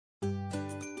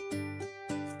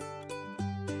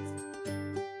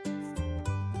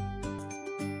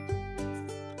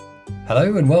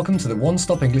Hello and welcome to the One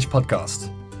Stop English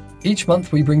podcast. Each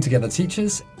month we bring together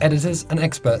teachers, editors and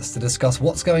experts to discuss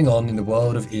what's going on in the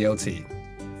world of ELT.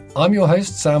 I'm your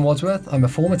host, Sam Wadsworth. I'm a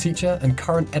former teacher and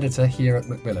current editor here at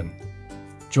Macmillan.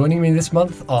 Joining me this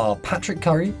month are Patrick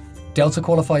Curry, Delta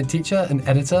qualified teacher and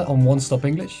editor on One Stop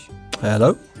English.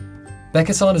 Hello.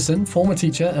 Becca Sanderson, former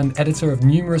teacher and editor of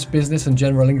numerous business and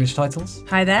general English titles.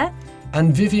 Hi there.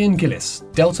 And Vivien Gilles,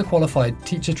 Delta qualified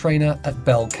teacher trainer at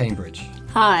Bell, Cambridge.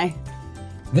 Hi.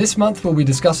 This month we'll be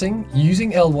discussing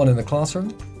using L1 in the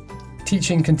classroom,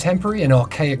 teaching contemporary and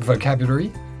archaic vocabulary,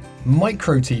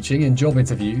 micro-teaching in job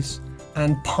interviews,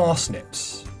 and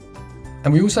PARSNIPs.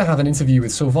 And we also have an interview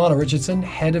with Silvana Richardson,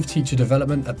 Head of Teacher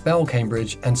Development at Bell,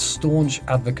 Cambridge, and staunch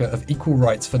advocate of equal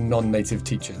rights for non-native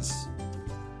teachers.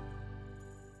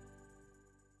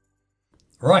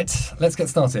 Right, let's get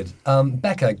started.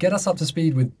 Becca, get us up to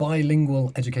speed with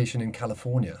bilingual education in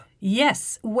California.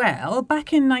 Yes, well,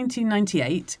 back in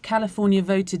 1998, California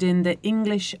voted in the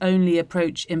English-only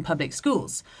approach in public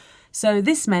schools. So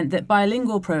this meant that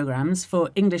bilingual programs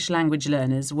for English language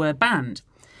learners were banned.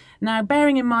 Now,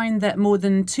 bearing in mind that more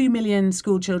than 2 million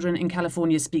school children in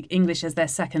California speak English as their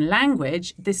second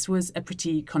language, this was a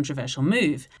pretty controversial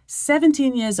move.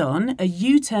 17 years on, a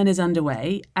U-turn is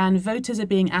underway and voters are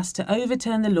being asked to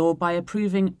overturn the law by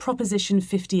approving Proposition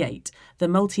 58, the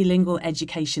Multilingual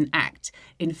Education Act.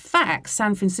 In fact,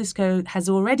 San Francisco has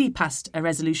already passed a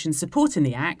resolution supporting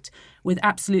the act with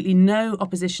absolutely no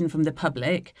opposition from the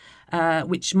public,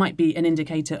 which might be an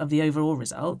indicator of the overall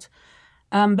result.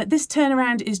 But this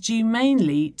turnaround is due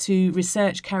mainly to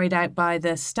research carried out by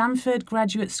the Stanford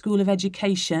Graduate School of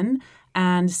Education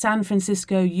and San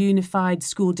Francisco Unified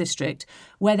School District,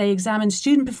 where they examined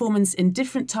student performance in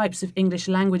different types of English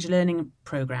language learning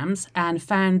programs and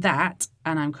found that,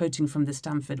 and I'm quoting from the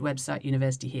Stanford website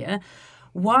university here,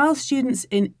 while students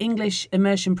in English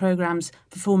immersion programs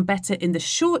perform better in the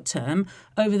short term,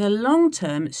 over the long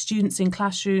term, students in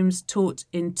classrooms taught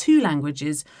in two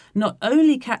languages not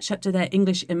only catch up to their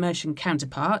English immersion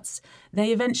counterparts,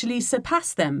 they eventually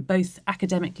surpass them, both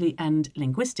academically and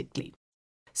linguistically.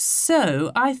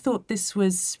 So I thought this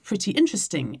was pretty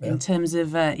interesting in terms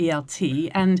of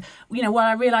ELT. And, you know, while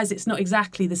I realise it's not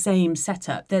exactly the same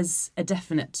setup, there's a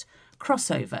definite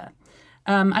crossover.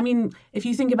 I mean, if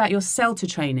you think about your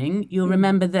CELTA training, you'll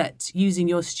remember that using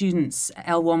your students'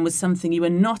 L1 was something you were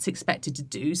not expected to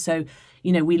do. So,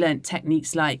 you know, we learnt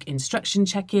techniques like instruction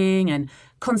checking and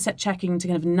concept checking to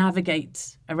kind of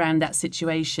navigate around that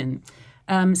situation.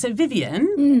 So,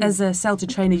 Vivien, as a CELTA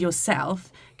trainer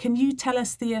yourself, can you tell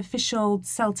us the official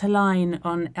CELTA line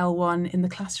on L1 in the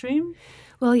classroom?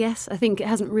 Well, yes, I think it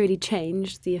hasn't really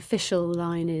changed. The official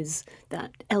line is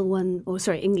that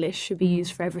English should be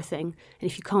used for everything. And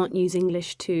if you can't use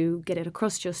English to get it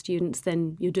across to your students,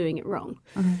 then you're doing it wrong.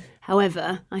 Mm-hmm.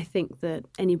 However, I think that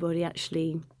anybody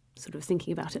actually sort of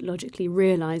thinking about it logically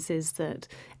realises that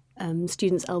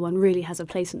students' L1 really has a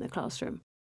place in the classroom.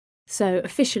 So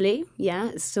officially, yeah,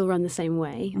 it's still run the same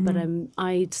way. Mm-hmm. But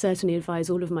I certainly advise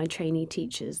all of my trainee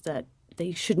teachers that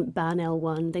they shouldn't ban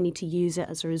L1. They need to use it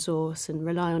as a resource and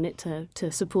rely on it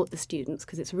to support the students,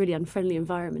 because it's a really unfriendly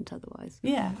environment otherwise.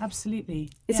 Yeah, absolutely.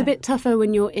 It's a bit tougher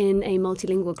when you're in a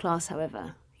multilingual class,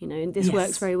 however. You know, and this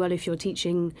works very well if you're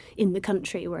teaching in the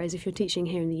country, whereas if you're teaching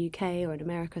here in the UK or in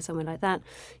America, somewhere like that,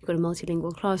 you've got a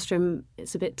multilingual classroom,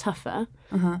 it's a bit tougher.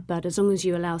 Uh-huh. But as long as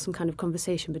you allow some kind of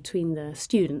conversation between the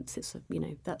students,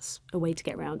 that's a way to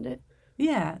get around it.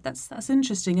 Yeah, that's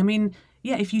interesting. I mean,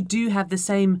 yeah, if you do have the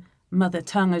same mother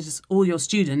tongue as all your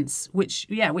students, which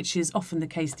is often the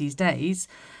case these days,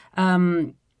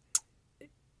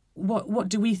 what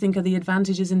do we think are the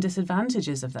advantages and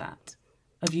disadvantages of that,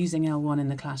 of using L1 in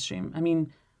the classroom? I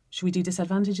mean, should we do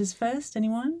disadvantages first?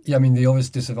 Anyone? Yeah, I mean, the obvious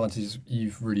disadvantages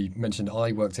you've really mentioned.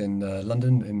 I worked in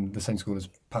London in the same school as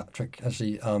Patrick,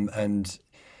 actually, and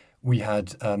we had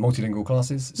multilingual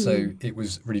classes, so it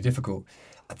was really difficult.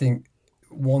 I think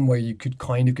one way you could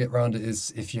kind of get around it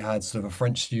is if you had sort of a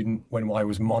French student, when I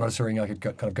was monitoring, I could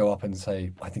kind of go up and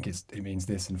say, I think it means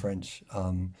this in French.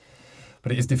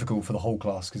 But it is difficult for the whole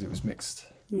class because it was mixed.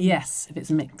 Yes, if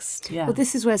it's mixed, yeah. Well,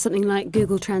 this is where something like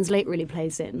Google Translate really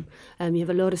plays in. You have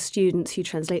a lot of students who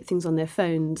translate things on their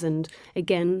phones, and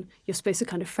again, you're supposed to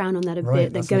kind of frown on that a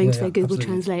bit. They're going to their Google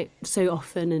Translate so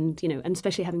often, and and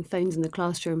especially having phones in the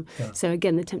classroom. Yeah. So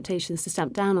again, the temptation is to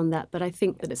stamp down on that. But I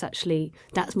think that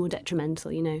that's more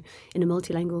detrimental. In a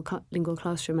multilingual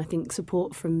classroom, I think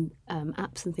support from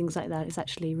apps and things like that is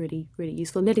actually really, really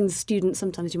useful. Letting the students,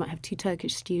 sometimes you might have two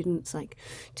Turkish students, like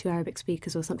two Arabic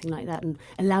speakers or something like that, and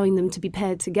allowing them to be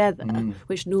paired together,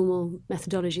 which normal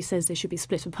methodology says they should be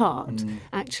split apart,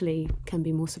 actually can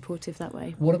be more supportive that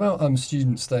way. What about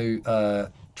students, though,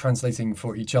 translating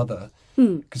for each other?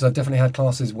 Because I've definitely had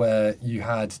classes where you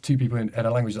had two people in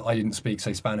a language that I didn't speak,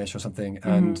 say Spanish or something,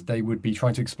 and they would be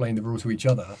trying to explain the rule to each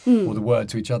other or the word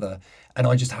to each other, and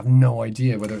I just have no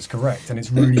idea whether it's correct. And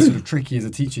it's really sort of tricky as a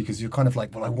teacher because you're kind of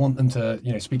like, well, I want them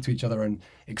to, speak to each other and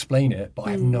explain it, but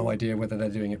I have no idea whether they're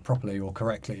doing it properly or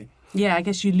correctly. Yeah, I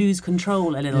guess you lose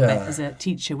control a little bit as a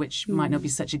teacher, which might not be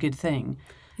such a good thing.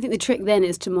 I think the trick then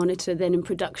is to monitor then in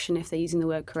production if they're using the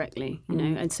word correctly,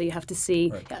 and so you have to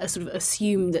see, sort of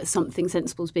assume that something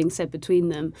sensible is being said between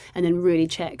them, and then really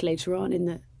check later on in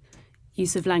the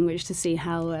use of language to see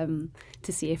how,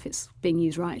 to see if it's being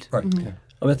used right. Right. Yeah.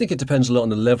 I mean, I think it depends a lot on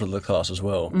the level of the class as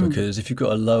well, because if you've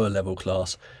got a lower level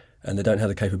class and they don't have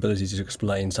the capability to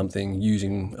explain something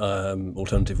using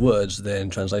alternative words, then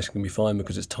translation can be fine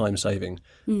because it's time saving.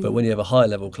 But when you have a higher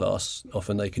level class,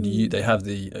 often they could they have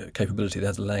the capability, they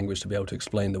have the language to be able to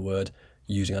explain the word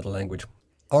using other language.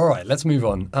 All right, let's move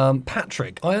on.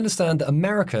 Patrick, I understand that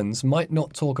Americans might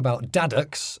not talk about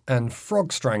daddocks and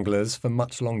frog stranglers for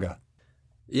much longer.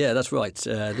 Yeah, that's right.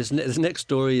 This next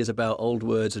story is about old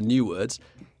words and new words.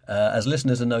 As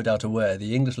listeners are no doubt aware,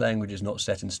 the English language is not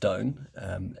set in stone.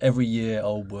 Every year,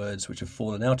 old words which have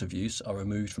fallen out of use are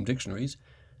removed from dictionaries,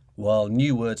 while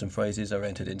new words and phrases are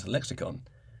entered into lexicon.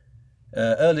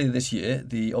 Earlier this year,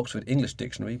 the Oxford English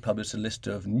Dictionary published a list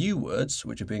of new words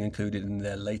which are being included in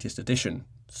their latest edition.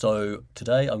 So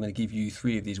today I'm going to give you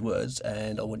 3 of these words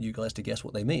and I want you guys to guess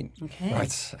what they mean. Okay.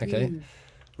 Right, okay.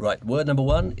 Right, word number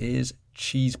 1 is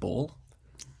cheeseball.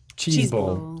 Cheese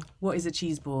ball. What is a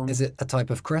cheese ball? Is it a type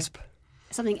of crisp?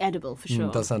 Something edible for sure.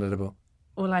 Does sound edible.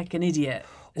 Or like an idiot?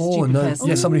 Oh, no. Person.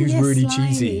 Yeah, somebody who's yes, really slimy,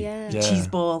 cheesy. yeah. Cheese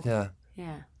ball. Yeah.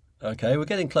 Yeah. Okay, we're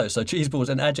getting close. So cheeseball is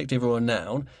an adjective or a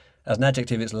noun. As an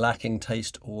adjective, it's lacking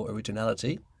taste or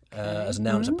originality. As a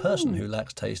noun, it's a person who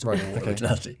lacks taste or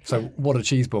originality. So what a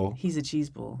cheese ball. He's a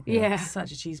cheese ball. Yeah.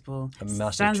 Such a cheese ball. A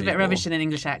massive Sounds a cheese bit ball. rubbish in an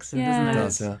English accent, Yeah. doesn't it?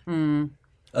 It does, yeah.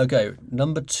 Okay,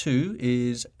 number 2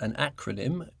 is an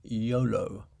acronym,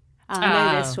 YOLO.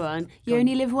 I know this one. You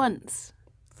only live once.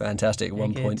 Fantastic,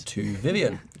 1 good. point to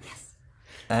Vivien.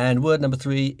 And word number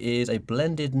 3 is a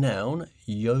blended noun,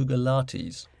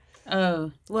 yogalates.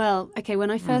 Oh. Well, okay, when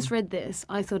I first read this,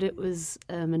 I thought it was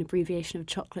an abbreviation of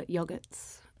chocolate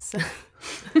yogurts. So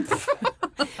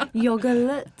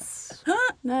yogurts.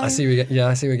 No. I see where you're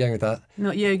going with that.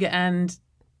 Not yoga and...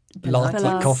 Like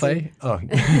Pilates. coffee? Oh.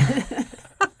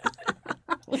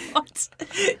 What?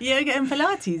 Yoga and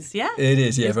Pilates, yeah? It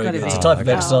is, yeah, It's very gotta good. be. It's a type of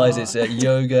okay. exercise. It's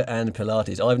yoga and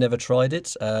Pilates. I've never tried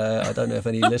it. I don't know if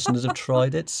any listeners have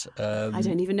tried it. I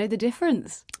don't even know the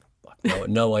difference.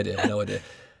 No idea.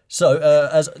 So,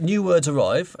 as new words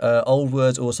arrive, old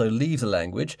words also leave the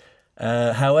language.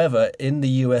 However, in the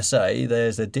USA,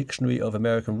 there's a Dictionary of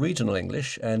American Regional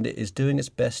English, and it is doing its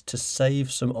best to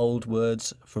save some old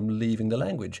words from leaving the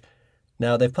language.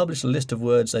 Now, they've published a list of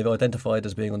words they've identified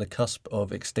as being on the cusp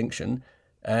of extinction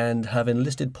and have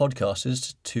enlisted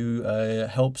podcasters to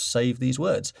help save these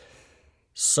words.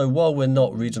 So while we're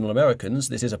not regional Americans,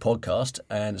 this is a podcast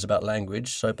and it's about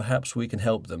language, so perhaps we can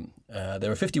help them.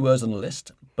 There are 50 words on the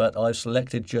list, but I've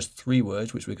selected just 3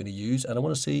 words which we're going to use, and I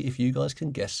want to see if you guys can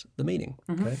guess the meaning.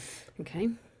 Okay.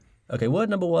 Okay,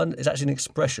 word number 1 is actually an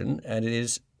expression, and it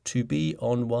is to be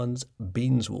on one's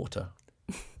beanswater.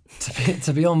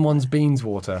 To be on one's beans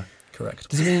water. Correct.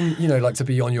 Does it mean, like to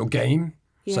be on your game?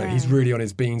 So Yeah. he's really on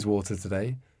his beans water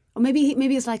today. Or maybe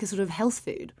it's like a sort of health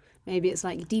food. Maybe it's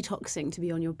like detoxing to be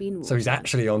on your bean water. So he's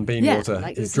actually on bean Yeah, water.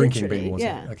 like He's it's drinking literally, bean water.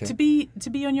 yeah. Okay. To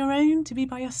be on your own, to be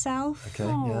by yourself. Okay.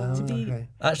 Yeah. to be- Okay.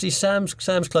 Actually, Sam's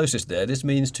closest there. This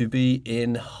means to be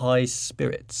in high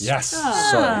spirits. Yes.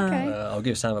 So okay. I'll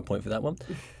give Sam a point for that one.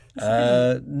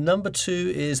 Number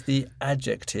 2 is the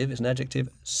adjective. It's an adjective,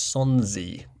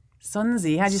 sonsy.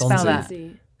 Sonzy, how do you spell Sonzy. that?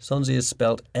 Sonsy is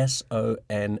spelled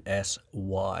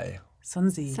Sonsy.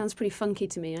 Sonzy. Sounds pretty funky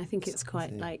to me. I think it's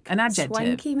quite like An adjective.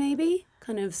 swanky, maybe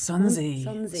kind of Sonsy.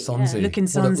 Swansea. Looking What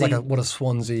a, Swansea. what a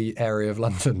Swansea area of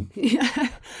London. Yeah.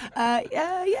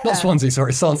 Yeah. Not Swansea,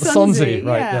 sorry. Swansea.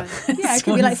 Right. Yeah. Yeah, it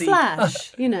could be like Swansea.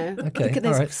 Flash. Okay, Look at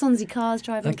those all right. Swansea cars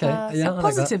driving Okay, past. yeah. I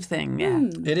like that. Positive thing, yeah.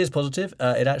 It is positive.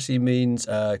 It actually means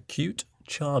cute,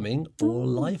 charming, or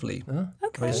lively.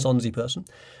 Very Sonsy person.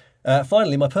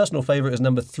 Finally, my personal favourite is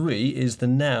number 3, is the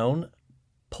noun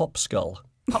popskull.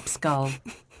 Popskull.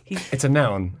 It's a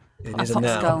noun. It is a popskull.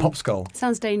 noun. A popskull.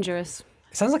 Sounds dangerous.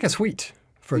 It sounds like a sweet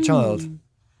for a child.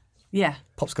 Yeah.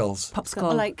 Popskulls.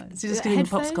 Popskull. Like so just give him a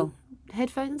headphone? popskull.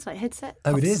 Headphones, like headset.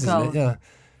 Oh, it is, isn't Popskull. it? Yeah.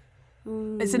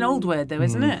 It's an old word, though,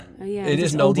 isn't it? Oh, yeah. It is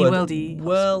It's an old word. oldie-worldy.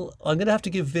 Well, I'm going to have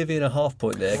to give Vivien a half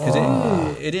point there because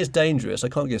it is dangerous. I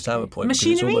can't give Sam a point because it's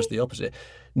Machinery? almost the opposite.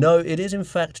 No, it is in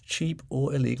fact cheap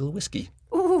or illegal whiskey.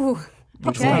 Ooh,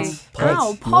 Which okay. will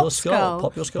Ow, pop skull.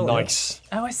 Pop your skull. Nice.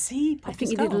 Oh, I see. I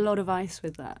think you need a lot of ice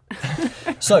with that.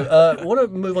 So, I want to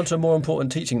move on to a more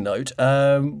important teaching note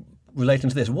relating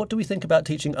to this. What do we think about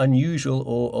teaching unusual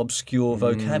or obscure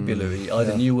vocabulary,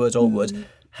 either new words, old words?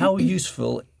 How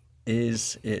useful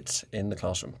is it in the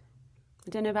classroom? I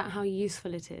don't know about how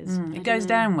useful it is. I It don't goes know.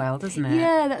 down well, doesn't it?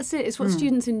 Yeah, that's it. It's what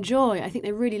students enjoy. I think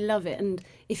they really love it. And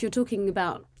if you're talking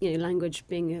about, language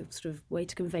being a sort of way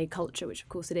to convey culture, which of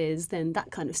course it is, then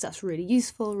that kind of stuff's really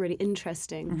useful, really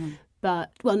interesting. But,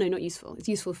 well, no, not useful. It's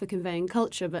useful for conveying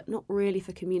culture, but not really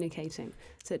for communicating.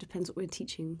 So it depends what we're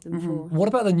teaching them for. What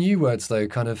about the new words, though?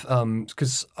 Kind of,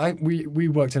 because we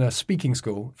worked in a speaking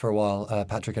school for a while,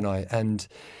 Patrick and I, and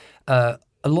a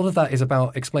lot of that is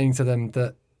about explaining to them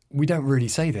that we don't really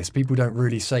say this. People don't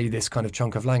really say this kind of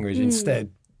chunk of language.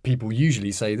 Instead, people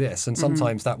usually say this, and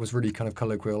sometimes that was really kind of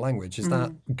colloquial language. Is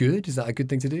that good? Is that a good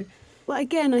thing to do? Well,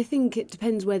 again, I think it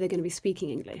depends where they're going to be speaking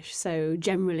English. So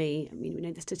generally, we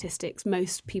know the statistics,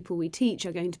 most people we teach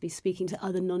are going to be speaking to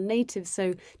other non-natives.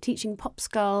 So teaching pop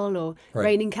skull or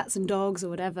raining cats and dogs or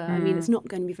whatever, it's not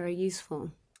going to be very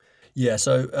useful. Yeah,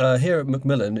 so here at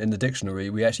Macmillan in the dictionary,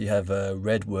 we actually have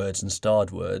red words and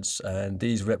starred words, and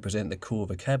these represent the core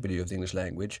vocabulary of the English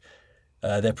language.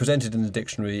 They're presented in the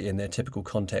dictionary in their typical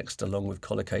context along with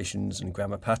collocations and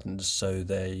grammar patterns, so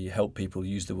they help people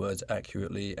use the words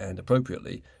accurately and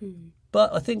appropriately.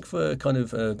 But I think for kind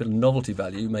of a bit of novelty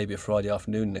value, maybe a Friday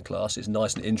afternoon in a class, it's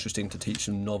nice and interesting to teach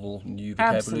some novel, new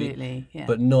vocabulary. Absolutely, yeah.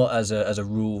 But not as a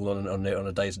rule on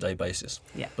a day-to-day basis.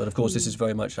 Yeah. But of course, this is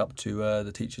very much up to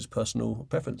the teacher's personal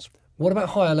preference. What about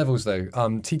higher levels, though?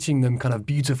 Teaching them kind of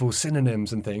beautiful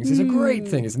synonyms and things is a great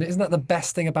thing, isn't it? Isn't that the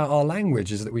best thing about our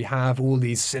language, is that we have all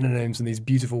these synonyms and these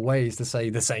beautiful ways to say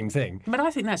the same thing? But I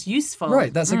think that's useful.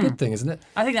 Right, that's a good thing, isn't it?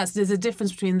 I think there's a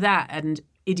difference between that and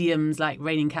idioms like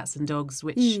raining cats and dogs,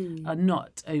 which are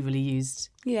not overly used.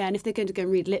 Yeah, and if they're going to go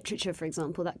and read literature, for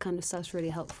example, that kind of stuff's really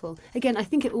helpful. Again, I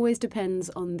think it always depends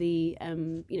on the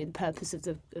the purpose of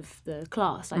the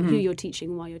class, like who you're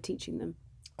teaching, why you're teaching them.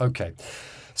 Okay.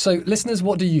 So, listeners,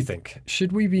 what do you think?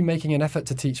 Should we be making an effort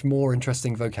to teach more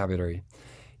interesting vocabulary?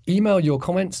 Email your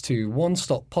comments to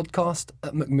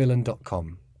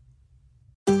onestoppodcast@macmillan.com.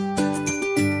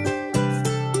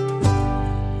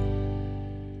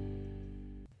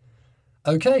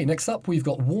 Okay, next up we've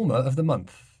got Warmer of the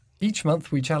Month. Each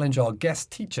month we challenge our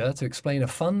guest teacher to explain a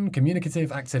fun,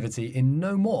 communicative activity in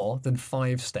no more than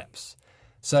 5 steps.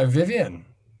 So, Vivien,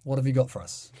 what have you got for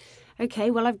us?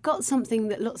 Okay, well, I've got something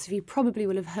that lots of you probably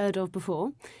will have heard of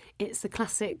before. It's the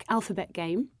classic alphabet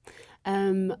game.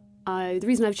 The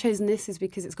reason I've chosen this is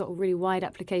because it's got a really wide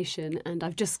application, and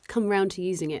I've just come round to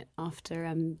using it after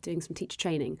doing some teacher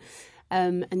training.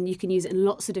 And you can use it in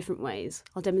lots of different ways.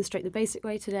 I'll demonstrate the basic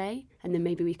way today, and then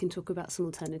maybe we can talk about some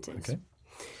alternatives.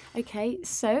 Okay,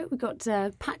 so we've got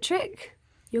Patrick.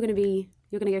 You're going to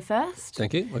go first.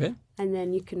 Thank you. Okay. And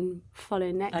then you can follow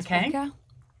next. Okay. Becca.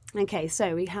 Okay,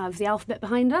 so we have the alphabet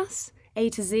behind us, A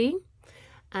to Z.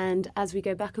 And as we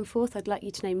go back and forth, I'd like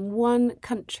you to name one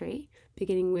country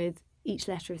beginning with each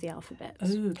letter of the alphabet.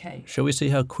 Okay. Shall we see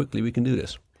how quickly we can do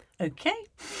this? Okay.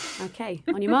 Okay,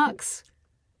 on your marks,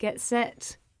 get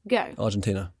set, go.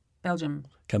 Argentina, Belgium.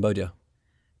 Cambodia,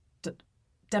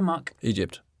 Denmark.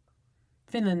 Egypt,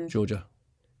 Finland. Georgia,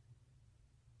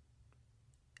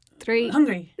 3.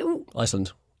 Hungary. Ooh,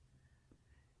 Iceland,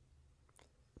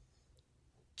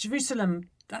 Jerusalem.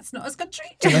 That's not a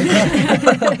country.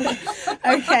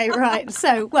 okay, right.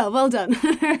 So, well done.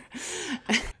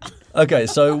 Okay,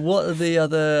 so what are the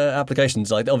other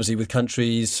applications? Like, obviously, with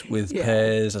countries, with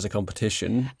pairs as a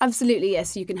competition. Absolutely,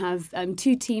 yes. You can have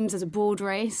 2 teams as a board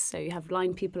race. So you have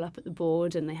line people up at the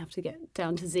board and they have to get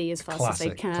down to Z as fast as they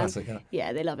can. Classic,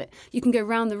 yeah, they love it. You can go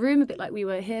round the room a bit like we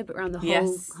were here, but around the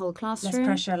whole classroom. Less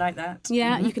pressure, like that.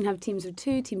 Yeah, you can have teams of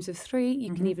 2, teams of 3.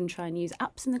 You can even try and use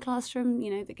apps in the classroom,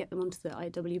 that get them onto the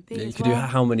IWB Yeah, you as could do well.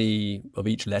 how many of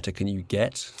each letter can you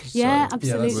get? Yeah, So-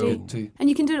 absolutely. that's good too. And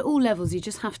you can do it at all levels. You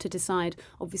just have to decide.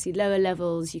 Obviously, lower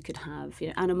levels, you could have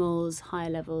animals.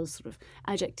 Higher levels, sort of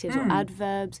adjectives or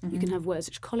adverbs. You can have words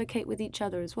which collocate with each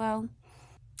other as well.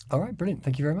 All right, brilliant.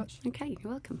 Thank you very much. Okay,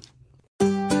 you're welcome.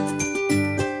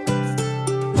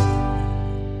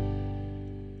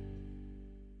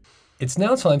 It's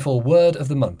now time for Word of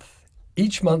the Month.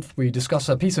 Each month we discuss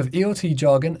a piece of ELT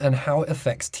jargon and how it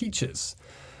affects teachers.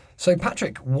 So,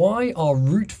 Patrick, why are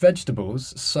root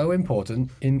vegetables so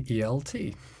important in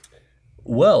ELT?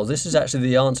 Well, this is actually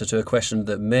the answer to a question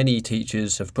that many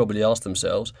teachers have probably asked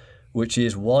themselves, which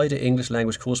is why do English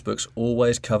language course books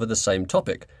always cover the same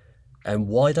topic? And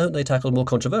why don't they tackle more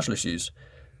controversial issues?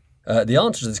 The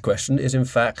answer to this question is, in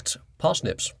fact,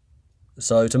 parsnips.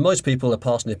 So to most people, a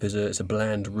parsnip is a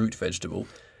bland root vegetable.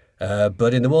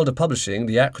 But in the world of publishing,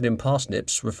 the acronym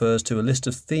PARSNIPs refers to a list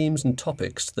of themes and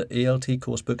topics that ELT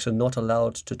course books are not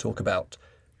allowed to talk about.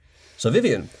 So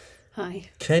Vivien, Hi.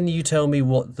 can you tell me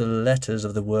what the letters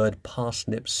of the word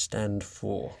parsnips stand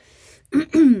for?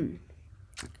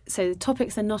 So the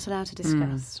topics they're not allowed to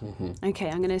discuss. Okay,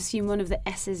 I'm going to assume one of the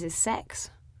S's is sex.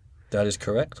 That is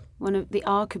correct. One of the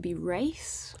R could be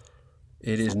race.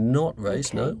 It is not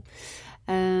race, Okay.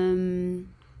 no.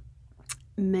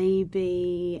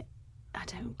 Maybe,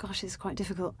 gosh, it's quite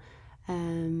difficult.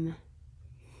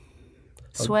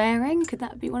 Swearing, could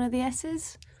that be one of the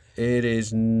S's? It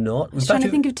is not. I was trying to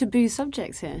think of taboo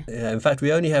subjects here. Yeah, in fact,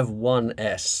 we only have one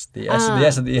S. The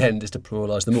S at the end is to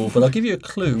pluralise them all. But I'll give you a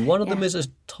clue. One of them is a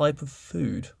type of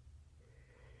food.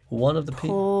 One of the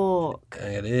Pork.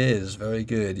 It is. Very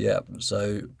good, yeah.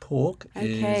 So pork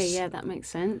Okay, is yeah, that makes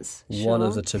sense. one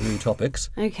of Sure. the taboo topics.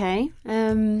 Okay.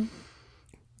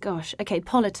 Gosh, okay,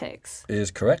 politics. Is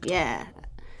correct. Yeah.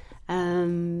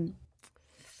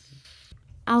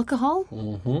 Alcohol.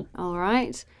 All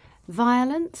right.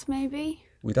 Violence, maybe.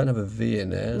 We don't have a V in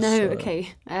there. No. so-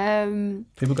 Okay.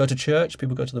 People go to church.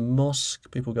 People go to the mosque.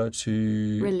 People go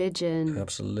to... Religion.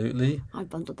 Absolutely. I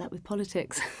bundled that with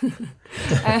politics.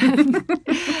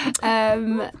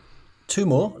 Two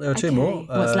more. There are two Okay. more.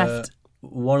 What's left?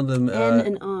 One of them... N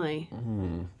and I.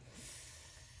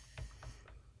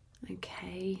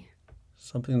 Okay.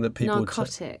 something that people...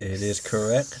 Narcotics. It is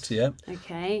correct, yeah.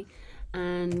 Okay.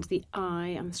 And the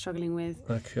I I'm struggling with.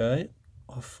 Okay.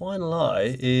 Our final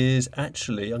I is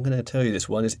actually, I'm going to tell you this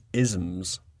one, is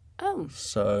isms. Oh,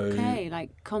 So, okay,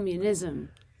 like communism.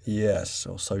 yes,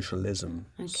 or socialism.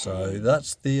 Okay. So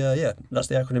that's the that's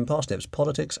the acronym PARSNIPs.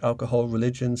 Politics, alcohol,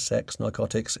 religion, sex,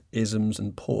 narcotics, isms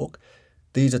and pork.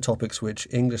 These are topics which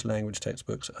English language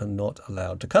textbooks are not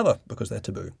allowed to cover because they're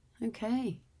taboo.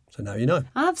 Okay. So now you know.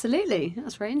 Absolutely.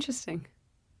 That's very interesting.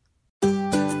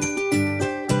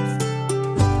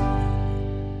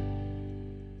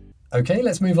 Okay,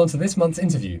 let's move on to this month's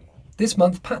interview. This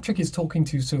month, Patrick is talking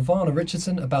to Silvana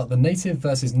Richardson about the native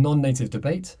versus non-native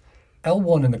debate,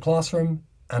 L1 in the classroom,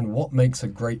 and what makes a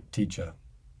great teacher.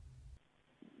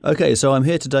 Okay, so I'm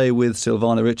here today with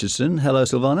Silvana Richardson. Hello,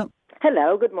 Silvana.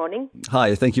 Hello, good morning.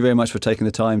 Hi, thank you very much for taking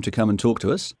the time to come and talk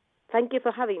to us. Thank you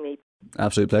for having me.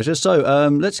 Absolute pleasure. So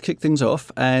let's kick things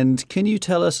off. And can you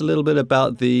tell us a little bit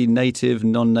about the native,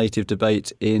 non-native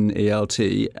debate in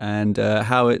ELT and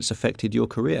how it's affected your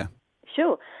career?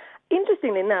 Sure.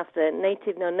 Interestingly enough, the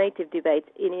native, non-native debate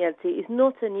in ELT is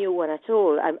not a new one at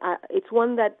all. It's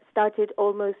one that started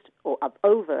almost, or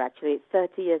over actually,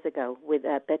 30 years ago with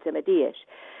Peter Mediash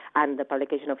and the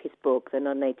publication of his book, The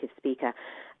Non-Native Speaker.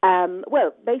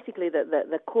 Well, basically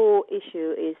the core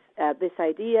issue is this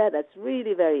idea that's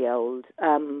really very old,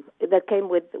 that came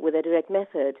with a direct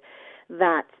method,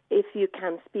 that if you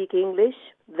can speak English,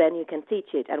 then you can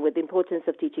teach it, and with the importance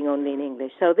of teaching only in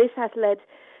English. So this has led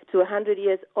to 100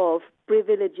 years of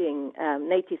privileging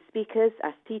native speakers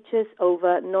as teachers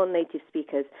over non-native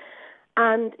speakers.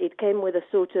 And it came with a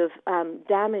sort of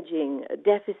damaging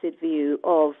deficit view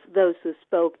of those who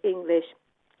spoke English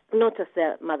not as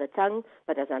their mother tongue,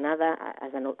 but as an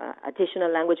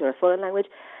additional language or a foreign language,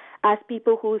 as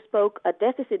people who spoke a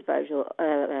deficit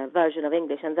version of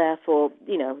English, and therefore,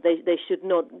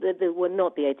 they were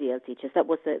not the ideal teachers. That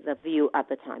was the view at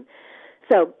the time.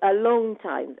 So a long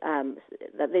time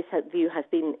that this view has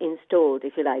been installed,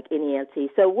 if you like, in ELT.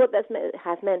 So what that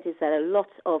has meant is that a lot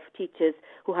of teachers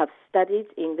who have studied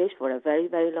English for a very,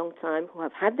 very long time, who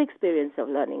have had the experience of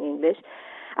learning English,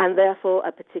 and therefore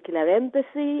a particular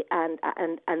empathy and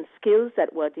skills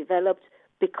that were developed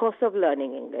because of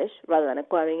learning English rather than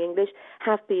acquiring English,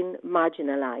 have been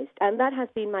marginalized. And that has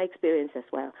been my experience as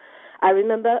well. I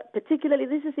remember particularly,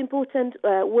 this is important,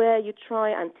 where you try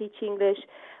and teach English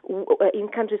in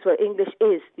countries where English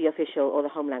is the official or the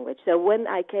home language. So when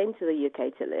I came to the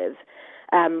UK to live,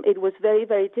 it was very,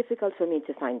 very difficult for me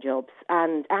to find jobs.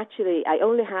 And actually, I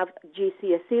only have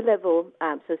GCSE level,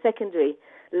 so secondary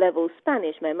level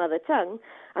Spanish, my mother tongue,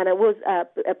 and I was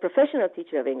a professional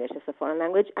teacher of English as a foreign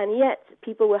language, and yet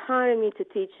people were hiring me to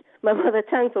teach my mother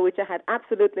tongue, for which I had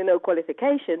absolutely no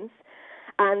qualifications,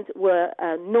 and were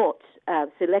not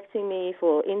selecting me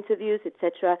for interviews,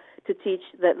 etc., to teach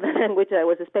the language I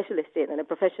was a specialist in and a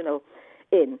professional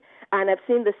in. And I've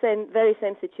seen the very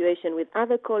same situation with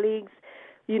other colleagues,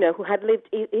 who had lived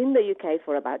in the UK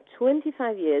for about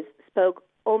 25 years, spoke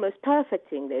almost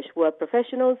perfect English were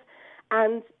professionals,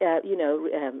 and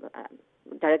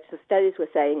directors of studies were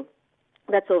saying,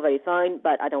 that's all very fine,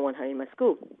 but I don't want her in my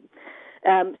school.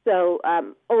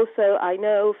 Also, I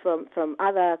know from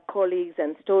other colleagues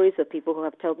and stories of people who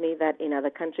have told me that in other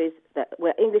countries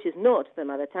where English is not the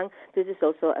mother tongue, this is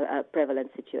also a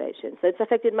prevalent situation. So it's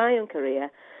affected my own career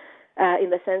in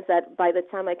the sense that by the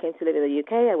time I came to live in the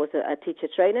UK, I was a teacher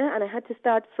trainer, and I had to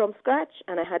start from scratch,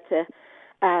 and I had to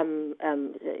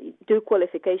do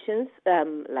qualifications,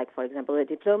 like, for example, a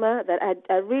diploma that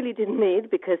I really didn't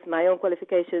need because my own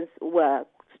qualifications were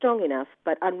strong enough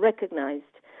but unrecognized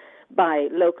by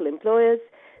local employers.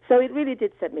 So it really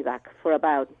did set me back for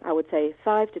about, I would say,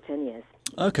 5 to 10 years.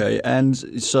 Okay, and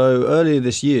so earlier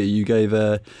this year you gave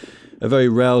a very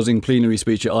rousing plenary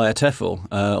speech at IATEFL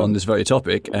on this very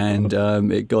topic, and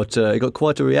it got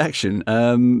quite a reaction.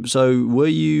 So were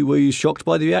you shocked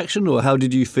by the reaction, or how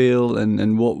did you feel,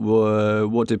 and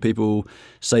what did people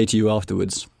say to you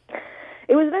afterwards?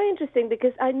 It was very interesting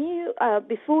because I knew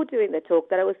before doing the talk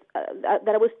that I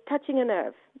was touching a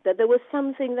nerve, that there was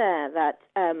something there that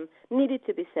needed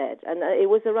to be said, and it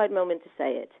was the right moment to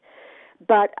say it.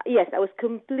 But yes, I was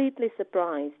completely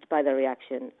surprised by the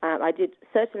reaction. I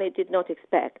certainly did not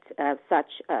expect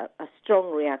such a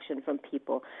strong reaction from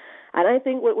people. And I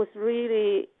think what was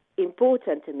really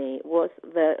important to me was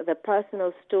the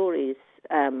personal stories.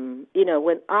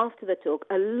 When after the talk,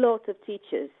 a lot of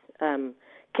teachers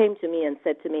came to me and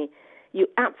said to me, you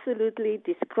absolutely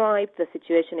described the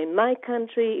situation in my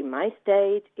country, in my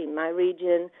state, in my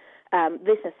region.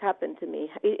 This has happened to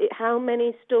me. How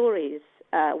many stories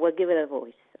were given a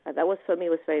voice? That was, for me,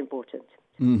 was very important.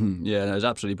 Mm-hmm. Yeah, it was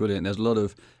absolutely brilliant. There's a lot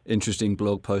of interesting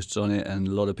blog posts on it, and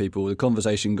a lot of people, the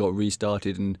conversation got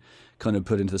restarted and kind of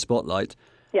put into the spotlight.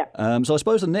 Yeah. So I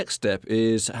suppose the next step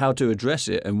is how to address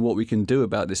it and what we can do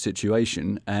about this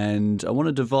situation. And I want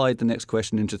to divide the next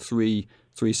question into three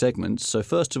segments. So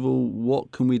first of all,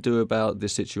 what can we do about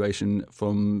this situation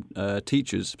from a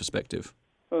teacher's perspective?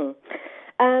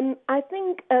 I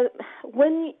think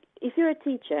if you're a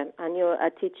teacher and you're a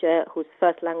teacher whose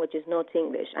first language is not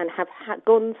English and have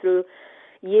gone through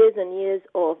years and years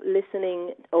of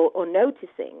listening or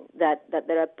noticing that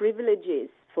there are privileges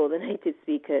for the native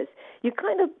speakers, you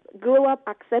kind of grow up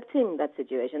accepting that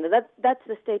situation. That's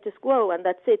the status quo, and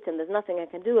that's it, and there's nothing I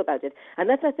can do about it. And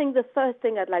that's, I think, the first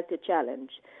thing I'd like to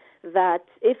challenge. That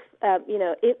if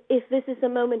this is a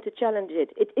moment to challenge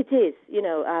it is,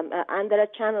 and there are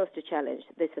channels to challenge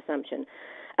this assumption.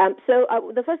 So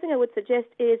the first thing I would suggest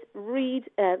is read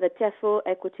the TEFL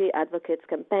Equity Advocates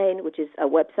Campaign, which is a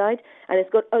website, and it's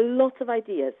got a lot of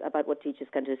ideas about what teachers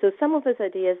can do. So some of those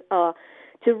ideas are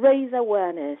to raise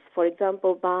awareness, for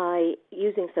example, by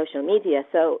using social media.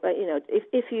 So,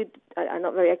 if you are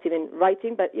not very active in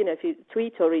writing, but, if you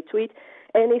tweet or retweet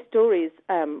any stories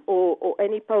or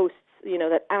any posts,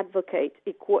 that advocate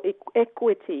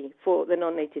equity for the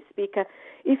non-native speaker.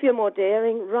 If you're more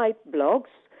daring, write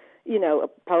blogs,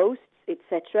 posts,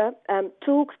 etc.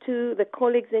 Talk to the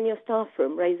colleagues in your staff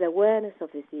room, raise awareness of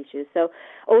these issues. So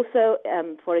also,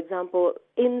 for example,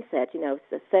 INSET,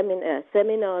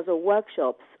 seminars or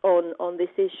workshops on this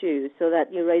issue so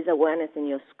that you raise awareness in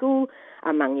your school,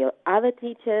 among your other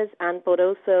teachers, but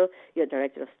also your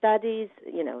director of studies,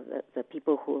 the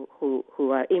people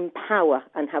who are in power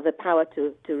and have the power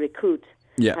to recruit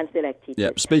and select teachers.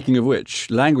 Yeah. Speaking of which,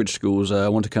 language schools I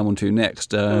want to come on to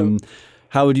next.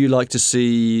 How would you like to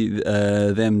see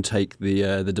them take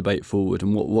the debate forward,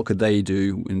 and what could they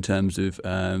do in terms of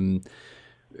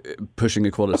pushing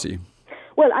equality?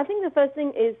 Well, I think the first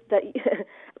thing is that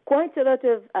quite a lot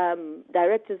of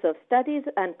directors of studies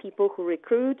and people who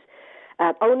recruit,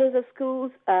 owners of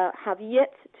schools, have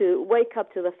yet to wake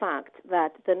up to the fact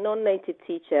that the non-native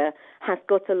teacher has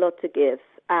got a lot to give,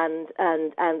 and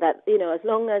that, as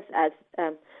long as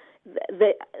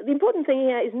the important thing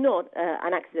here is not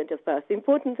an accident of birth. The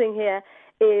important thing here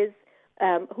is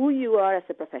who you are as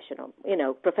a professional.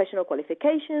 Professional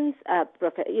qualifications.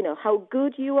 How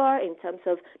good you are in terms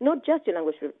of not just your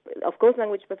language. Of course,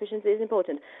 language proficiency is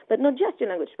important, but not just your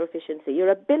language proficiency. Your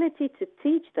ability to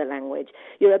teach the language,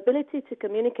 your ability to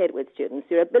communicate with students,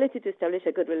 your ability to establish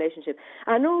a good relationship,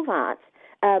 and all that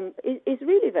is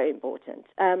really very important.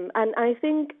 And I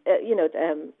think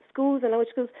schools and language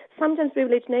schools sometimes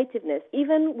privilege nativeness,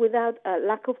 even without a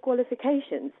lack of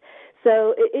qualifications.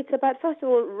 So it's about, first of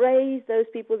all, raise those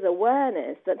people's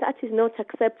awareness that is not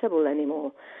acceptable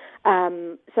anymore.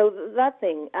 So that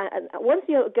thing, and once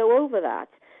you go over that,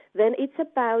 then it's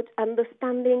about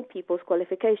understanding people's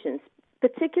qualifications.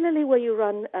 particularly where you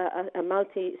run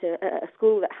a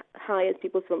school that hires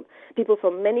people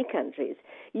from many countries.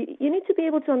 You need to be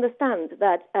able to understand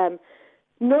that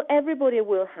not everybody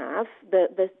will have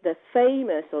the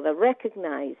famous or the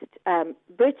recognized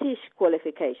British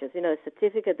qualifications, a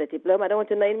certificate, the diploma. I don't want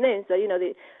to name names, so,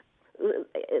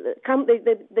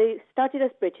 they started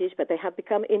as British, but they have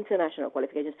become international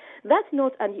qualifications. That's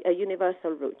not a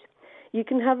universal route. You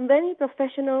can have many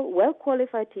professional,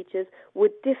 well-qualified teachers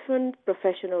with different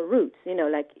professional routes.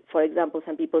 Like, for example,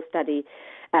 some people study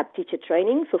teacher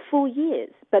training for 4 years,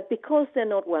 but because they're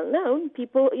not well-known,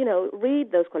 people,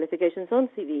 read those qualifications on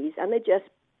CVs and they just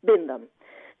bin them.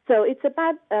 So it's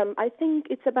about, I think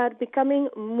it's about becoming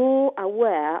more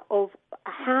aware of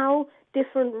how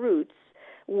different routes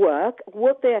work,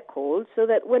 what they are called, so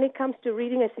that when it comes to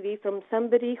reading a CV from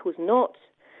somebody who's not,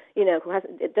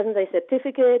 it doesn't say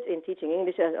certificate in teaching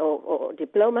English or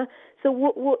diploma. So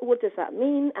what does that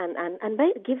mean? And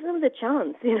give them the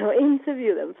chance,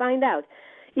 interview them, find out.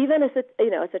 Even a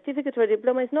certificate or a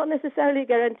diploma is not necessarily a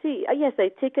guarantee. Yes, they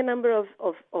take a number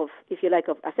of if you like,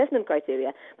 of assessment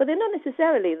criteria, but they're not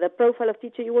necessarily the profile of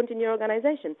teacher you want in your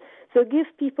organization. So give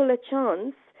people a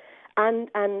chance and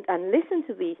listen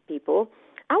to these people.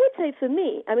 I would say for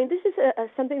me, this is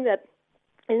something that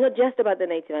is not just about the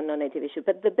native and non-native issue,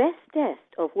 but the best test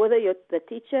of whether the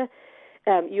teacher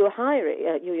you're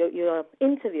hiring, you're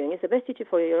interviewing is the best teacher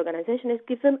for your organization is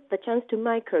give them the chance to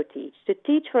micro-teach, to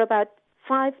teach for about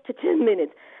 5 to 10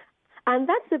 minutes. And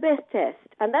that's the best test.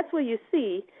 And that's where you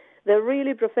see the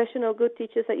really professional, good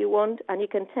teachers that you want, and you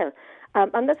can tell.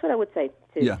 And that's what I would say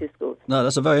to schools. No,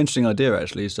 that's a very interesting idea,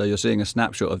 actually. So you're seeing a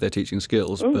snapshot of their teaching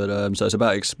skills, but so it's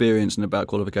about experience and about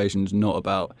qualifications, not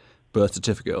about birth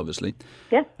certificate, obviously.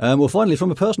 Yeah. Well, finally,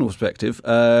 from a personal perspective,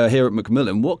 here at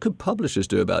Macmillan, what could publishers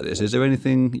do about this? Is there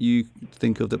anything you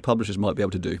think of that publishers might be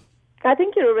able to do? I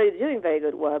think you're already doing very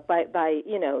good work by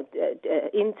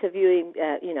interviewing,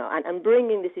 and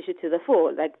bringing this issue to the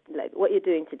fore, like what you're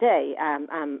doing today, and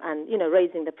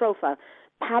raising the profile.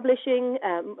 Publishing,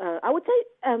 I would say,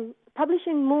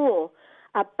 publishing more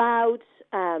about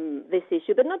this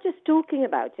issue, but not just talking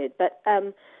about it, but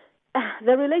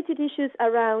the related issues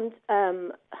around.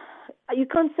 You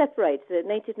can't separate the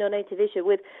native non-native issue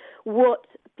with what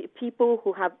people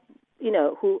who have.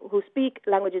 Who speak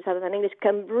languages other than English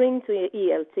can bring to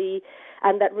ELT,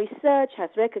 and that research has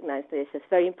recognized this as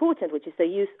very important, which is the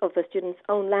use of the student's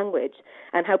own language,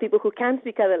 and how people who can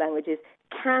speak other languages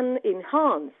can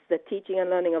enhance the teaching and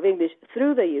learning of English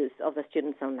through the use of the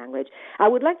student's own language. I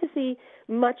would like to see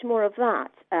much more of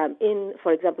that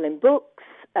for example, in books,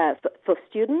 for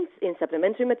students, in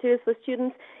supplementary materials for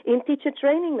students, in teacher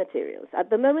training materials. At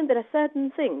the moment, there are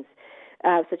certain things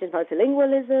such as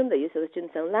multilingualism, the use of the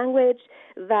student's own language,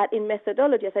 that in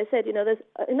methodology, as I said, there's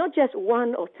not just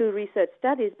 1 or 2 research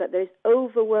studies, but there's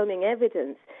overwhelming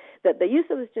evidence that the use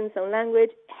of the student's own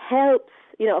language helps,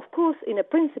 of course, in a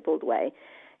principled way,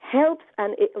 helps,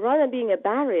 and rather than being a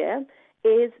barrier,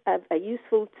 is a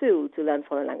useful tool to learn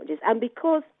foreign languages. And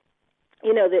because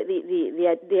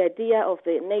the idea of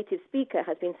the native speaker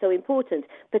has been so important,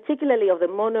 particularly of the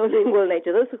monolingual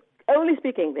nature, those who only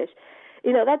speak English,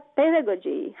 that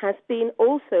pedagogy has been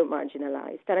also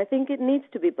marginalized, and I think it needs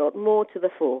to be brought more to the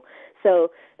fore. So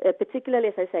particularly,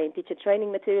 as I say, in teacher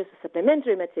training materials,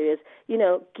 supplementary materials,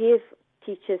 give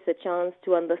teachers a chance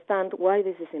to understand why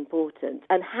this is important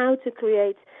and how to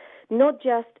create not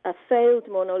just a failed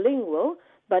monolingual,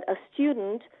 but a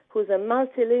student who's a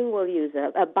multilingual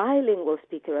user, a bilingual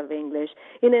speaker of English,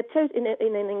 in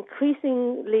an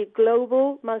increasingly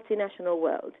global, multinational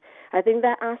world. I think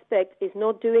that aspect is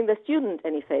not doing the student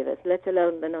any favours, let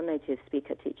alone the non-native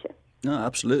speaker teacher. No,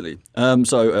 absolutely.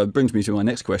 So brings me to my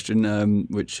next question,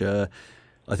 which I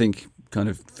think kind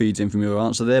of feeds in from your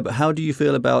answer there. But how do you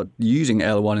feel about using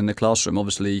L1 in the classroom?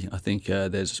 Obviously, I think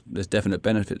there's definite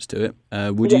benefits to it.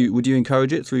 Would you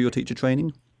encourage it through your teacher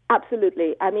training?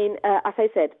 Absolutely. As I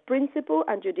said, principle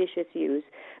and judicious use.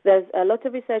 There's a lot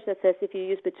of research that says if you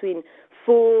use between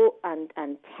 4 and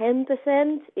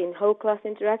 10% in whole class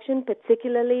interaction,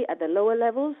 particularly at the lower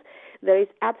levels, there is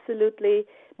absolutely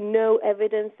no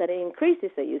evidence that it increases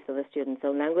the use of the student's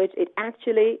own language. It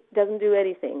actually doesn't do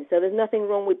anything. So there's nothing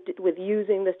wrong with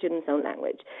using the student's own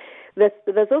language.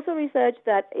 There's also research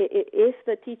that if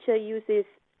the teacher uses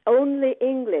only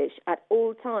English at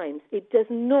all times, it does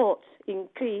not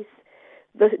increase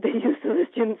the use of the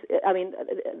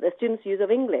students' use of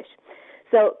English.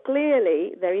 So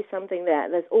clearly there is something there.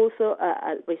 There's also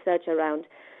research around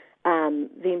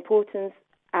the importance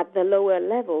at the lower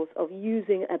levels of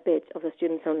using a bit of the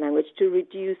student's own language to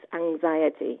reduce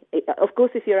anxiety. Of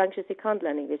course, if you're anxious, you can't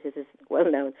learn English. This is well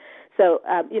known. So,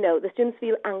 the students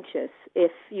feel anxious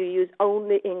if you use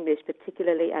only English,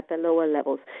 particularly at the lower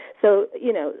levels. So,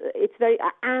 it's very,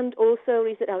 and also,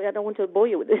 I don't want to bore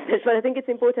you with this, but I think it's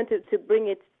important to bring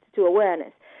it to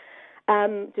awareness.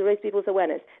 To raise people's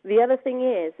awareness. The other thing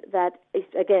is that,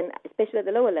 again, especially at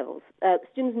the lower levels,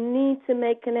 students need to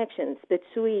make connections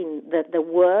between the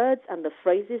words and the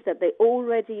phrases that they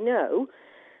already know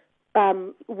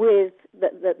with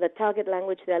the target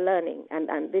language they're learning.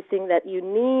 And this thing that you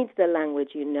need the language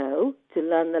you know to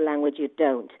learn the language you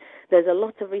don't. There's a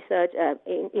lot of research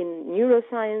in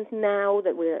neuroscience now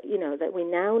that we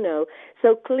now know.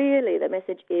 So clearly the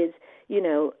message is,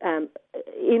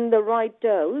 in the right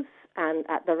dose, and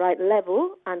at the right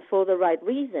level and for the right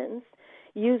reasons,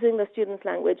 using the student's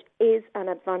language is an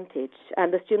advantage.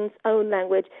 And the student's own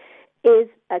language is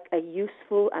a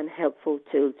useful and helpful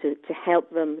tool to help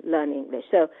them learn English.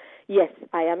 So, yes,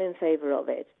 I am in favor of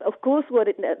it. Of course,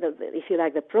 if you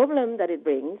like, the problem that it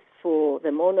brings for the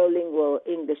monolingual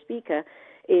English speaker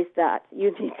is that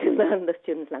you need to learn the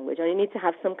student's language, or you need to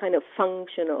have some kind of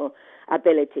functional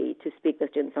ability to speak the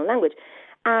student's own language.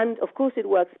 And, of course, it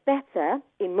works better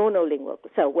in monolingual,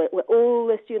 so where all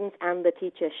the students and the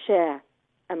teacher share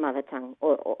a mother tongue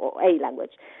or a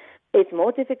language. It's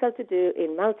more difficult to do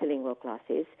in multilingual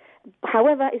classes.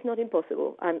 However, it's not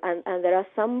impossible. And there are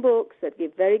some books that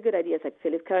give very good ideas, like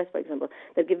Philip Kerr's, for example,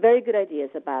 that give very good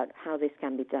ideas about how this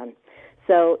can be done.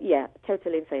 So, yeah,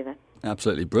 totally in favour.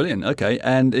 Absolutely brilliant. Okay,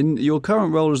 and in your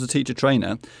current role as a teacher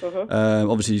trainer,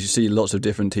 obviously you see lots of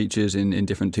different teachers in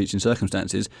different teaching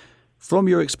circumstances. From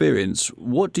your experience,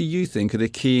 what do you think are the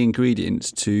key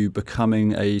ingredients to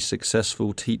becoming a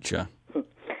successful teacher?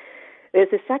 This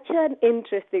is such an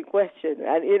interesting question.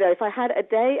 And, if I had a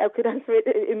day, I could answer it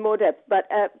in more depth. But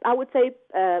I would say,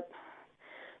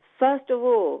 first of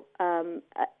all,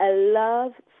 a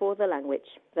love for the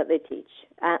language that they teach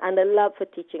and a love for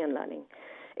teaching and learning.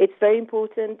 It's very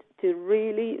important to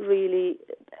really, really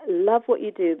love what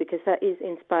you do, because that is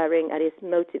inspiring and is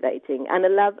motivating, and a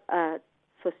love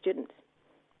for students,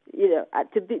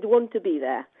 to want to be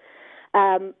there.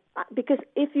 Because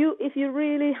if you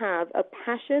really have a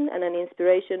passion and an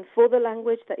inspiration for the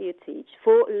language that you teach,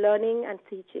 for learning and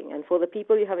teaching, and for the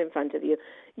people you have in front of you,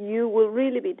 you will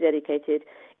really be dedicated,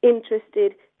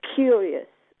 interested, curious,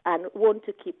 and want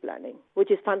to keep learning, which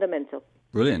is fundamental.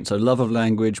 Brilliant. So love of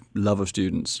language, love of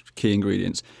students, key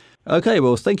ingredients. Okay,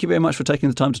 well, thank you very much for taking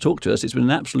the time to talk to us. It's been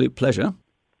an absolute pleasure.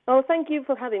 Oh, thank you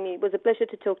for having me. It was a pleasure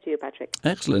to talk to you, Patrick.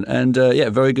 Excellent. And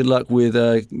very good luck with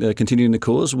continuing the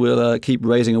cause. We'll keep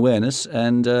raising awareness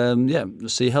and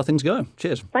see how things go.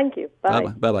 Cheers. Thank you. Bye.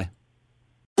 Bye-bye. Bye-bye.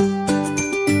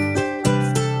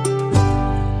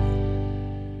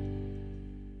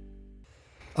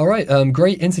 All right,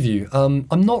 great interview. I'm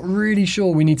not really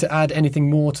sure we need to add anything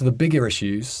more to the bigger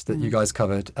issues that you guys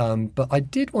covered, but I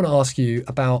did want to ask you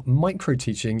about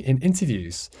micro-teaching in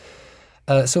interviews.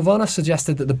 Silvana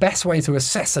suggested that the best way to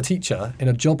assess a teacher in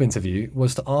a job interview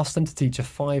was to ask them to teach a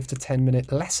 5 to 10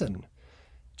 minute lesson. Do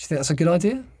you think that's a good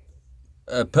idea?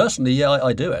 Personally, yeah,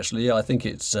 I do actually. Yeah, I think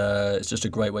it's just a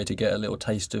great way to get a little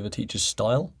taste of a teacher's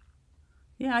style.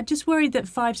 Yeah, I just worried that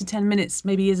 5 to 10 minutes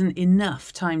maybe isn't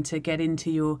enough time to get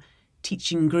into your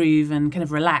teaching groove and kind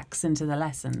of relax into the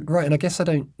lesson. Right, and I guess I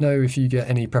don't know if you get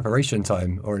any preparation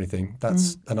time or anything.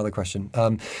 That's another question.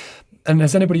 And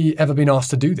has anybody ever been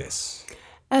asked to do this?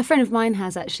 A friend of mine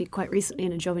has actually quite recently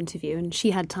in a job interview, and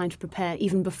she had time to prepare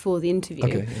even before the interview.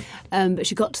 Okay, yeah. But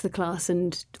she got to the class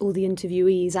and all the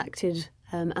interviewees acted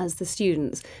as the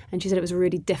students, and she said it was a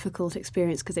really difficult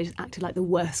experience because they just acted like the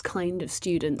worst kind of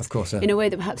students. Of course, yeah. In a way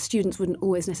that perhaps students wouldn't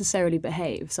always necessarily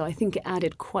behave. So I think it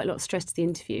added quite a lot of stress to the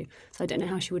interview. So I don't know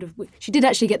how she would have... She did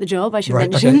actually get the job, I should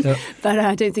mention, okay, yeah. But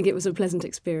I don't think it was a pleasant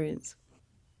experience.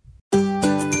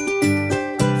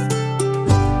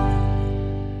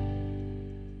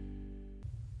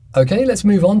 Okay, let's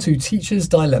move on to Teacher's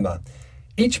Dilemma.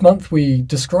 Each month we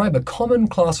describe a common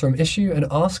classroom issue and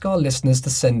ask our listeners to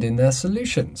send in their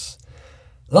solutions.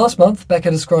 Last month,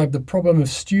 Becca described the problem of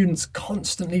students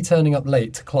constantly turning up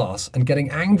late to class and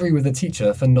getting angry with the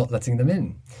teacher for not letting them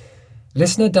in.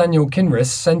 Listener Daniel Kinris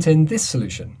sent in this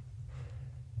solution.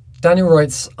 Daniel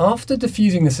writes, after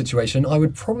diffusing the situation, I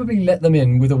would probably let them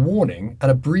in with a warning and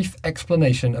a brief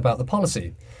explanation about the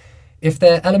policy. If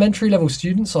they're elementary level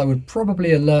students, I would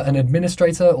probably alert an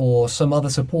administrator or some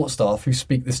other support staff who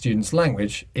speak the student's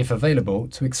language, if available,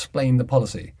 to explain the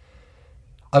policy.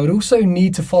 I would also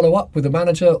need to follow up with the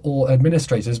manager or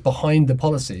administrators behind the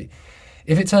policy.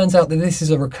 If it turns out that this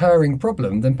is a recurring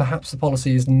problem, then perhaps the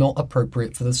policy is not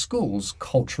appropriate for the school's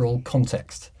cultural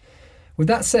context. With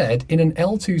that said, in an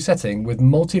L2 setting with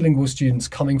multilingual students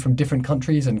coming from different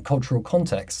countries and cultural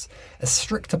contexts, a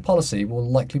stricter policy will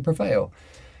likely prevail,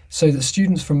 so that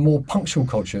students from more punctual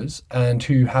cultures and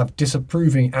who have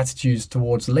disapproving attitudes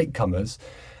towards latecomers,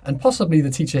 and possibly the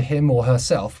teacher him or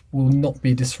herself, will not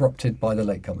be disrupted by the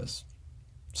latecomers.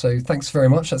 So thanks very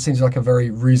much. That seems like a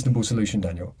very reasonable solution,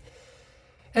 Daniel.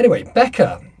 Anyway,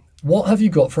 Becca, what have you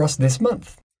got for us this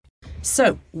month?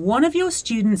 So, one of your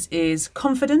students is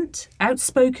confident,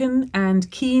 outspoken, and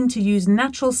keen to use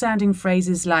natural-sounding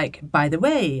phrases like "by the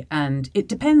way" and "it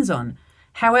depends on."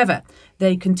 However,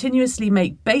 they continuously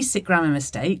make basic grammar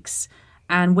mistakes,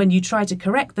 and when you try to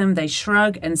correct them, they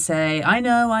shrug and say, I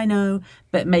know,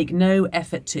 but make no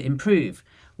effort to improve.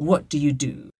 What do you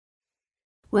do?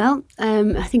 Well,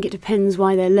 I think it depends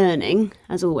why they're learning,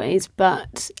 as always,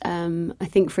 but I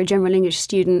think for a general English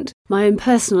student, my own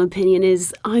personal opinion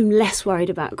is I'm less worried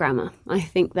about grammar. I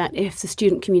think that if the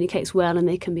student communicates well and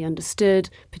they can be understood,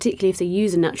 particularly if they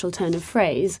use a natural turn of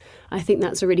phrase, I think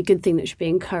that's a really good thing that should be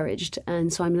encouraged,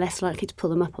 and so I'm less likely to pull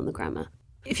them up on the grammar.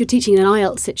 If you're teaching an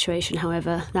IELTS situation,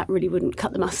 however, that really wouldn't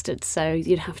cut the mustard, so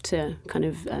you'd have to kind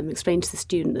of explain to the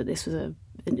student that this was an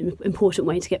important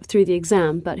way to get through the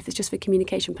exam, but if it's just for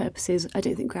communication purposes, I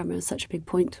don't think grammar is such a big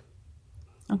point.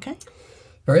 Okay.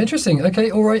 Very interesting.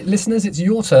 Okay, all right, listeners, it's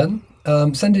your turn.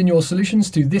 Send in your solutions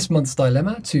to this month's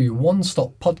dilemma to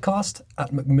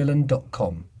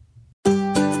onestoppodcast@macmillan.com.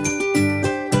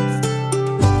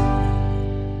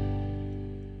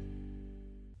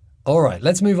 All right,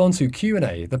 let's move on to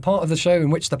Q&A, the part of the show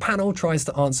in which the panel tries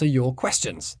to answer your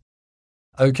questions.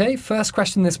 Okay, first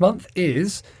question this month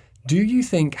is, do you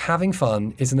think having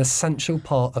fun is an essential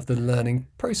part of the learning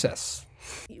process?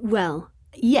 Well,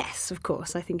 yes, of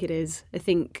course, I think it is. I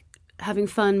think having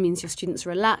fun means your students are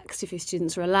relaxed. If your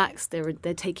students are relaxed,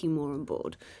 they're taking more on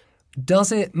board.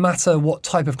 Does it matter what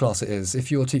type of class it is?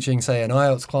 If you're teaching, say, an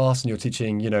IELTS class and you're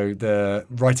teaching, the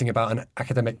writing about an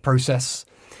academic process?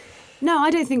 No,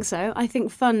 I don't think so. I think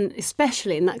fun,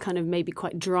 especially in that kind of maybe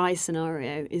quite dry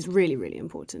scenario, is really, really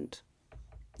important.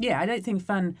 Yeah, I don't think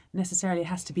fun necessarily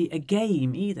has to be a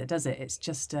game either, does it? It's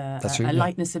just a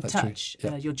lightness of touch,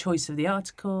 your choice of the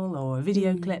article or a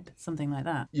video clip, something like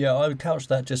that. Yeah, I would couch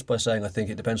that just by saying I think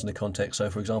it depends on the context. So,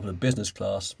 for example, a business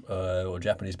class or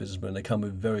Japanese businessmen, they come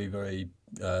with very, very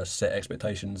set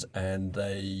expectations and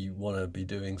they want to be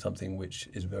doing something which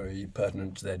is very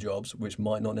pertinent to their jobs, which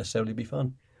might not necessarily be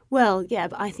fun. Well, yeah,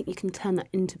 but I think you can turn that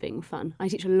into being fun. I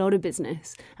teach a lot of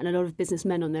business and a lot of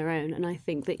businessmen on their own, and I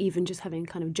think that even just having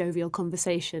kind of jovial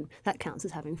conversation, that counts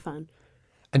as having fun.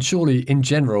 And surely, in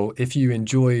general, if you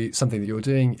enjoy something that you're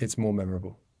doing, it's more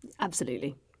memorable.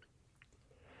 Absolutely.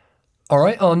 All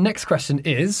right, our next question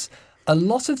is, a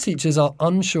lot of teachers are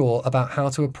unsure about how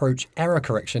to approach error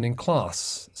correction in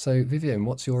class. So, Vivien,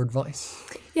 what's your advice?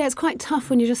 Yeah, it's quite tough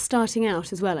when you're just starting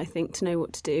out as well, I think, to know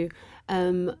what to do.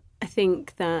 I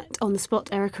think that on-the-spot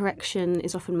error correction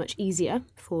is often much easier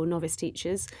for novice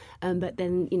teachers, but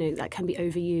then, that can be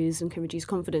overused and can reduce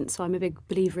confidence. So I'm a big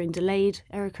believer in delayed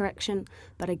error correction.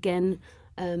 But again,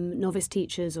 novice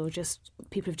teachers or just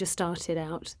people who've just started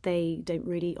out, they don't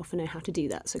really often know how to do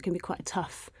that. So it can be quite a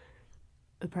tough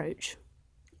approach.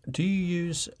 Do you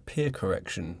use peer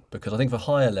correction? Because I think for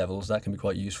higher levels that can be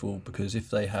quite useful, because if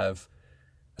they have,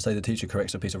 say the teacher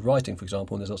corrects a piece of writing, for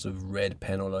example, and there's lots of red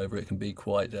pen all over it, can be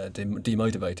quite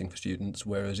demotivating for students.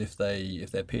 Whereas if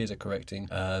their peers are correcting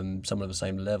someone of the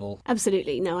same level.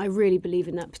 Absolutely. No, I really believe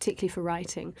in that, particularly for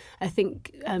writing. I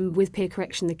think with peer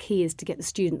correction, the key is to get the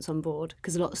students on board,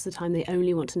 because lots of the time they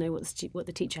only want to know what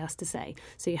the teacher has to say.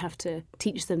 So you have to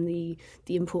teach them the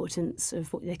importance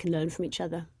of what they can learn from each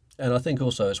other. And I think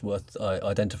also it's worth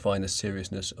identifying the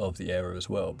seriousness of the error as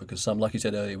well, because like you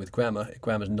said earlier with grammar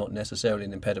is not necessarily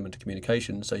an impediment to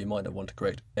communication, so you might not want to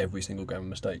correct every single grammar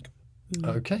mistake.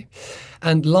 Okay.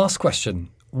 And last question,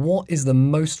 what is the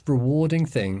most rewarding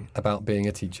thing about being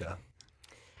a teacher?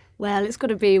 Well, it's got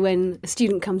to be when a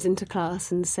student comes into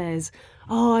class and says,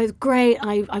 oh, it's great,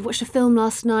 I watched a film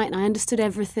last night and I understood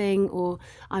everything, or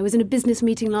I was in a business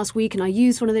meeting last week and I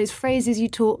used one of those phrases you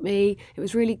taught me, it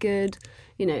was really good.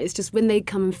 It's just when they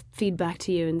come and feed back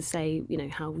to you and say,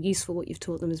 how useful what you've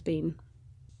taught them has been.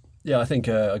 Yeah, I think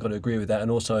I've got to agree with that. And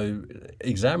also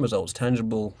exam results,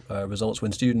 tangible results,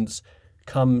 when students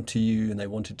come to you and they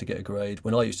wanted to get a grade,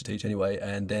 when I used to teach anyway,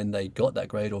 and then they got that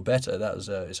grade or better,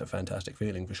 it's a fantastic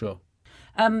feeling for sure.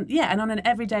 Yeah, and on an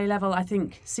everyday level, I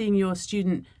think seeing your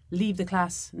student leave the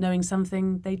class knowing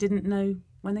something they didn't know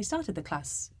when they started the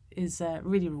class is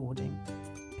really rewarding.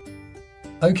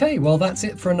 Okay, well, that's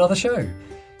it for another show.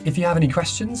 If you have any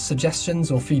questions,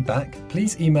 suggestions, or feedback,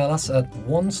 please email us at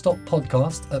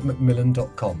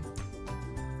onestoppodcast@macmillan.com.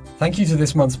 Thank you to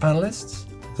this month's panellists.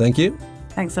 Thank you.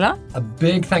 Thanks a lot. A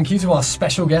big thank you to our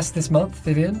special guest this month,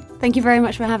 Vivien. Thank you very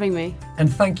much for having me.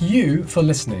 And thank you for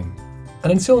listening.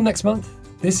 And until next month,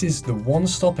 this is the One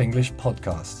Stop English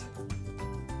podcast.